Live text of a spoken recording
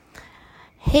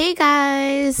Hey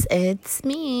guys, it's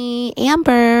me,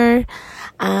 Amber.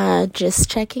 Just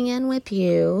checking in with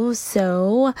you.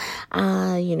 So,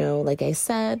 like I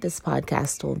said, this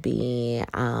podcast will be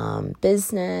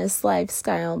business,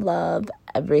 lifestyle, love,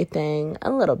 everything,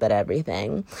 a little bit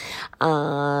everything.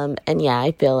 And yeah,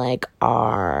 I feel like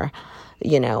our,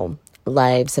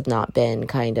 lives have not been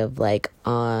kind of like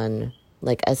on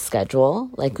like a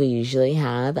schedule like we usually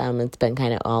have. It's been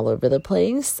kind of all over the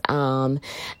place. And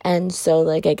so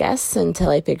like, I guess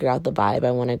until I figure out the vibe, I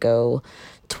want to go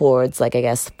towards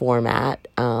format.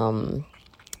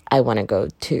 I want to go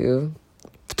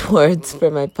towards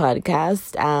for my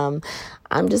podcast.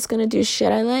 I'm just going to do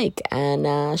shit I like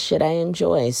and shit I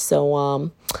enjoy.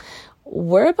 So,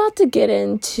 we're about to get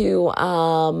into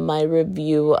my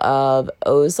review of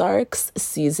Ozarks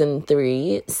Season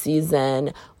 3,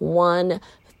 Season 1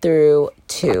 through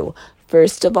 2.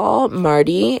 First of all,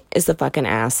 Marty is a fucking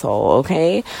asshole,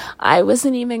 okay? I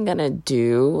wasn't even gonna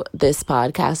do this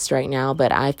podcast right now,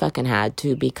 but I fucking had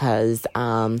to because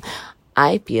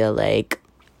I feel like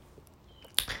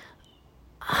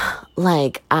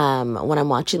when I'm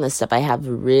watching this stuff, I have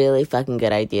really fucking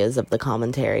good ideas of the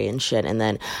commentary and shit, and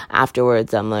then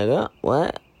afterwards I'm like, oh,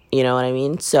 what? You know what I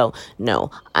mean? So, no,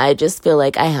 I just feel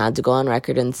like I had to go on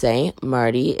record and say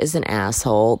Marty is an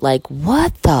asshole. Like,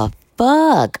 what the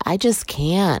fuck? I just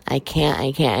can't. I can't.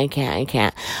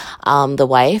 The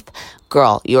wife,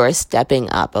 girl, you're stepping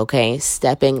up, okay?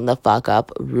 Stepping the fuck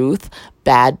up. Ruth,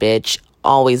 bad bitch.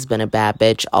 Always been a bad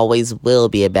bitch, always will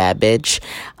be a bad bitch.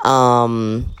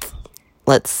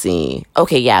 Let's see.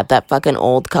 Okay, yeah, that fucking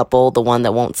old couple, the one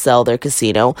that won't sell their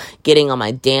casino, getting on my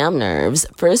damn nerves.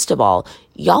 First of all,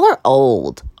 y'all are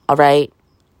old, all right?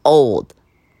 Old.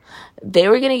 They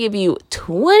were going to give you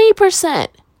 20%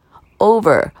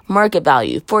 over market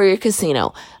value for your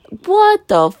casino. What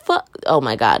the fuck? Oh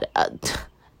my God.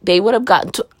 They would have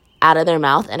gotten out of their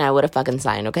mouth and I would have fucking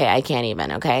signed, okay? I can't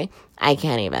even, okay? I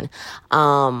can't even.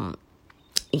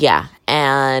 Yeah,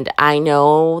 and I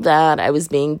know that I was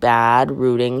being bad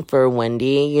rooting for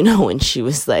Wendy, when she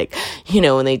was like,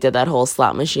 when they did that whole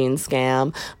slot machine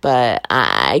scam, but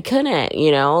I couldn't,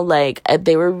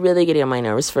 they were really getting on my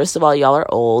nerves. First of all, y'all are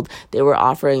old. They were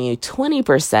offering you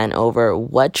 20% over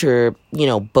what your,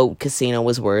 boat casino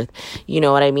was worth. You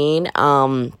know what I mean?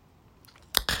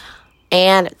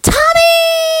 And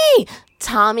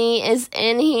Tommy is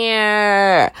in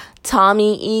here.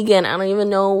 Tommy Egan. I don't even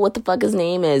know what the fuck his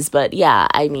name is. But yeah,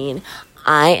 I mean,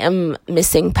 I am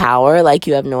missing Power like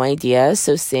you have no idea.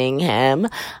 So seeing him,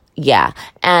 yeah.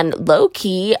 And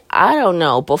low-key, I don't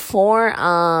know. Before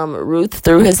Ruth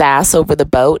threw his ass over the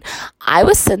boat, I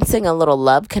was sensing a little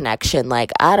love connection.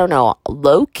 Like, I don't know,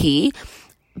 low-key.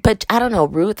 But I don't know,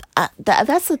 Ruth,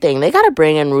 that's the thing. They got to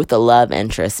bring in Ruth a love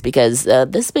interest because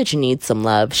this bitch needs some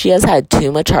love. She has had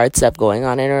too much hard stuff going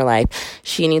on in her life.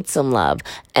 She needs some love.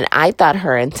 And I thought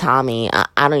her and Tommy, I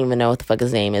don't even know what the fuck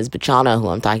his name is, but y'all know who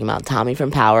I'm talking about. Tommy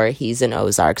from Power. He's in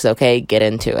Ozarks, okay? Get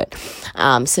into it.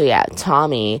 So yeah,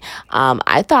 Tommy,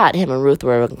 I thought him and Ruth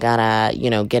were gonna,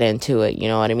 get into it. You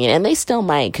know what I mean? And they still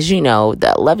might because,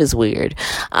 that love is weird.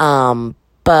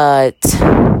 But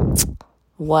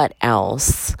what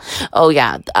else? Oh,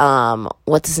 yeah.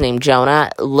 What's his name?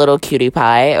 Jonah. Little cutie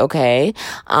pie. Okay.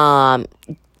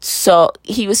 So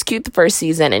he was cute the first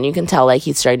season and you can tell like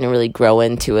he's starting to really grow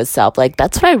into himself. Like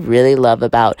that's what I really love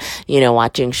about,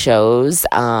 watching shows.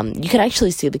 You can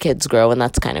actually see the kids grow and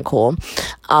that's kind of cool.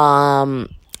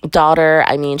 Daughter,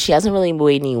 I mean, she hasn't really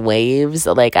made any waves.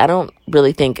 Like I don't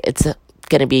really think it's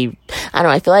gonna be, I don't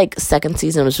know, I feel like second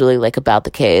season was really like about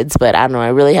the kids, but I don't know, I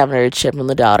really haven't heard shit from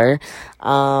the daughter.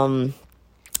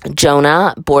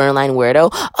 Jonah, borderline weirdo.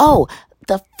 Oh,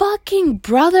 the fucking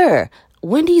brother,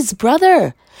 Wendy's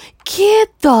brother.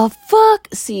 Get the fuck,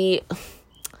 see,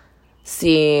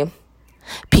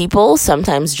 people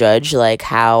sometimes judge like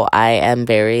how I am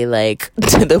very like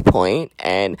to the point,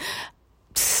 and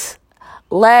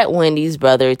let Wendy's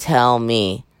brother tell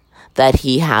me that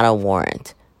he had a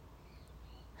warrant.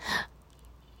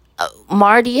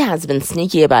 Marty has been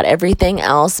sneaky about everything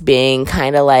else, being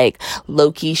kind of like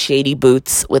low-key shady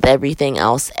boots with everything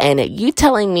else. And you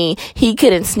telling me he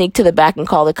couldn't sneak to the back and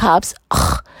call the cops?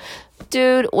 Ugh.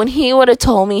 Dude, when he would have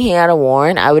told me he had a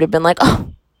warrant, I would have been like,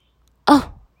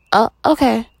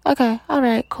 okay, all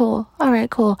right,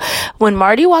 cool. When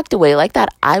Marty walked away like that,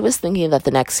 I was thinking that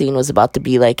the next scene was about to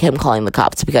be like him calling the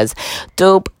cops because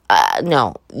dope.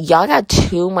 No, y'all got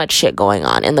too much shit going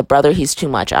on. And the brother, he's too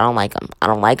much. I don't like him.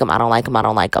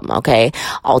 Okay.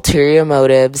 Ulterior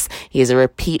motives. He's a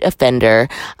repeat offender.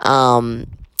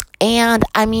 And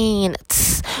I mean,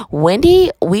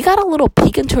 Wendy, we got a little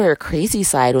peek into her crazy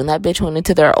side when that bitch went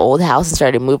into their old house and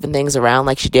started moving things around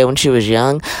like she did when she was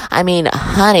young. I mean,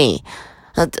 honey.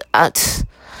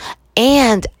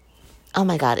 And oh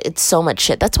my God, it's so much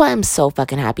shit. That's why I'm so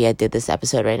fucking happy I did this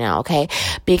episode right now, okay?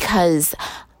 Because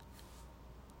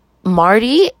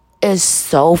Marty is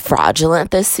so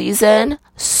fraudulent this season.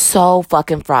 So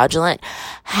fucking fraudulent.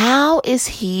 How is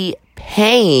he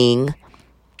paying?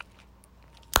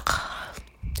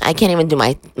 I can't even do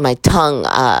my tongue.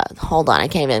 Hold on. I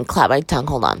can't even clap my tongue.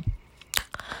 Hold on.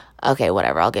 Okay,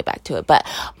 whatever. I'll get back to it. But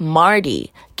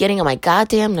Marty getting on my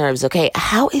goddamn nerves, okay?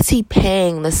 How is he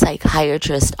paying the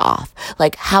psychiatrist off?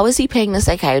 Like, how is he paying the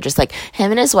psychiatrist? Like,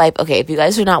 him and his wife, okay, if you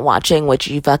guys are not watching, which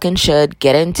you fucking should,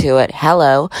 get into it.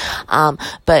 Hello.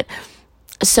 But,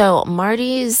 so,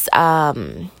 Marty's,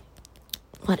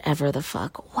 whatever the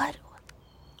fuck. What?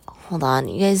 Hold on.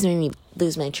 You guys made me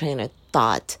lose my train of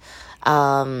thought.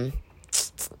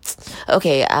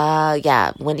 Okay,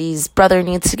 yeah, Wendy's brother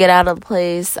needs to get out of the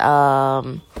place.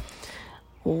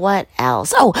 What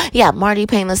else? Oh, yeah, Marty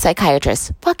paying the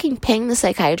psychiatrist. Fucking paying the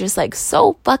psychiatrist, like,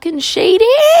 so fucking shady.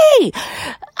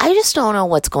 I just don't know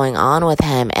what's going on with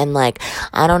him. And, like,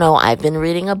 I don't know. I've been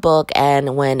reading a book,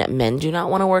 and when men do not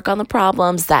want to work on the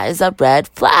problems, that is a red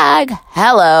flag.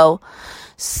 Hello.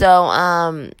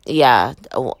 So, yeah.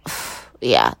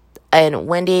 Yeah. And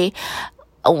Wendy,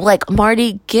 like,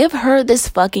 Marty, give her this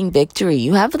fucking victory.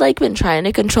 You have, like, been trying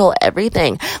to control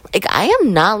everything. Like, I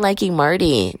am not liking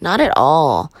Marty. Not at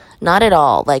all. Not at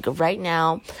all. Like, right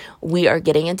now, we are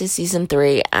getting into season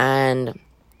 3, and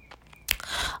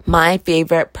my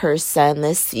favorite person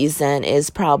this season is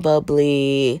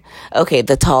probably, okay,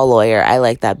 the tall lawyer. I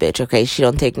like that bitch, okay? She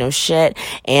don't take no shit,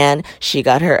 and she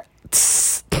got her...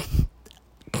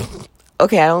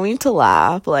 Okay, I don't mean to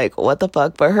laugh, like, what the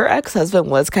fuck, but her ex-husband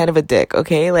was kind of a dick,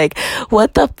 okay? Like,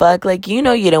 what the fuck? Like, you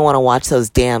know you don't want to watch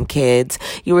those damn kids.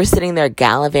 You were sitting there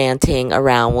gallivanting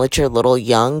around with your little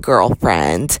young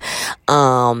girlfriend.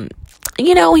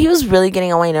 You know, he was really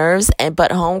getting on my nerves, but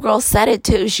homegirl said it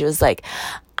too. She was like,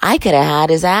 I could have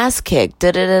had his ass kicked,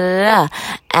 da-da-da-da-da.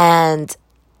 And,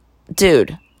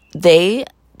 dude,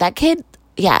 that kid...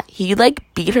 Yeah, he, like,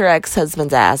 beat her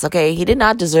ex-husband's ass, okay? He did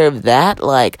not deserve that,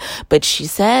 like, but that's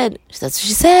what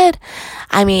she said.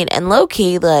 I mean, and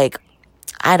low-key, like,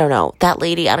 I don't know, that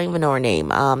lady, I don't even know her name,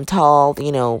 tall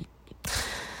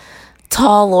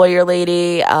lawyer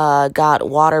lady, got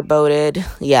waterboated.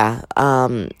 Yeah,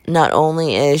 not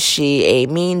only is she a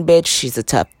mean bitch, she's a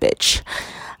tough bitch.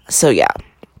 So, yeah.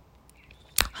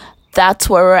 That's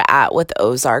where we're at with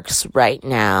Ozarks right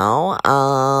now.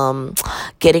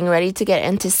 Getting ready to get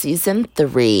into season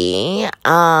 3.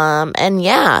 And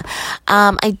yeah,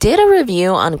 I did a review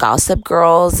on Gossip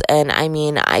Girls, and I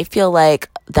mean, I feel like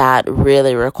that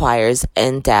really requires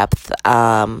in-depth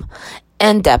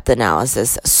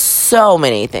analysis. So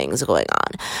many things going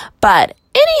on. But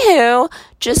anywho,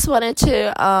 just wanted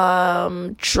to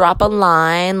drop a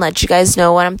line, let you guys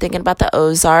know what I'm thinking about the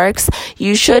Ozarks.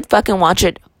 You should fucking watch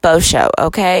it. Both show,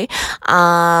 okay?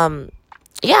 Yeah,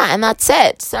 and that's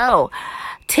it. So,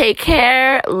 take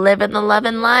care, live in the love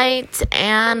and light,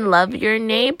 and love your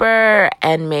neighbor,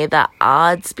 and may the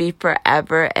odds be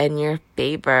forever in your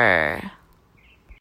favor.